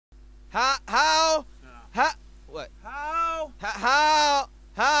How? No. How? What? How? How?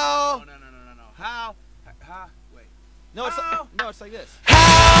 No. How? Wait. No, it's How? no, it's like this.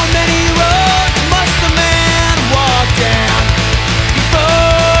 How many roads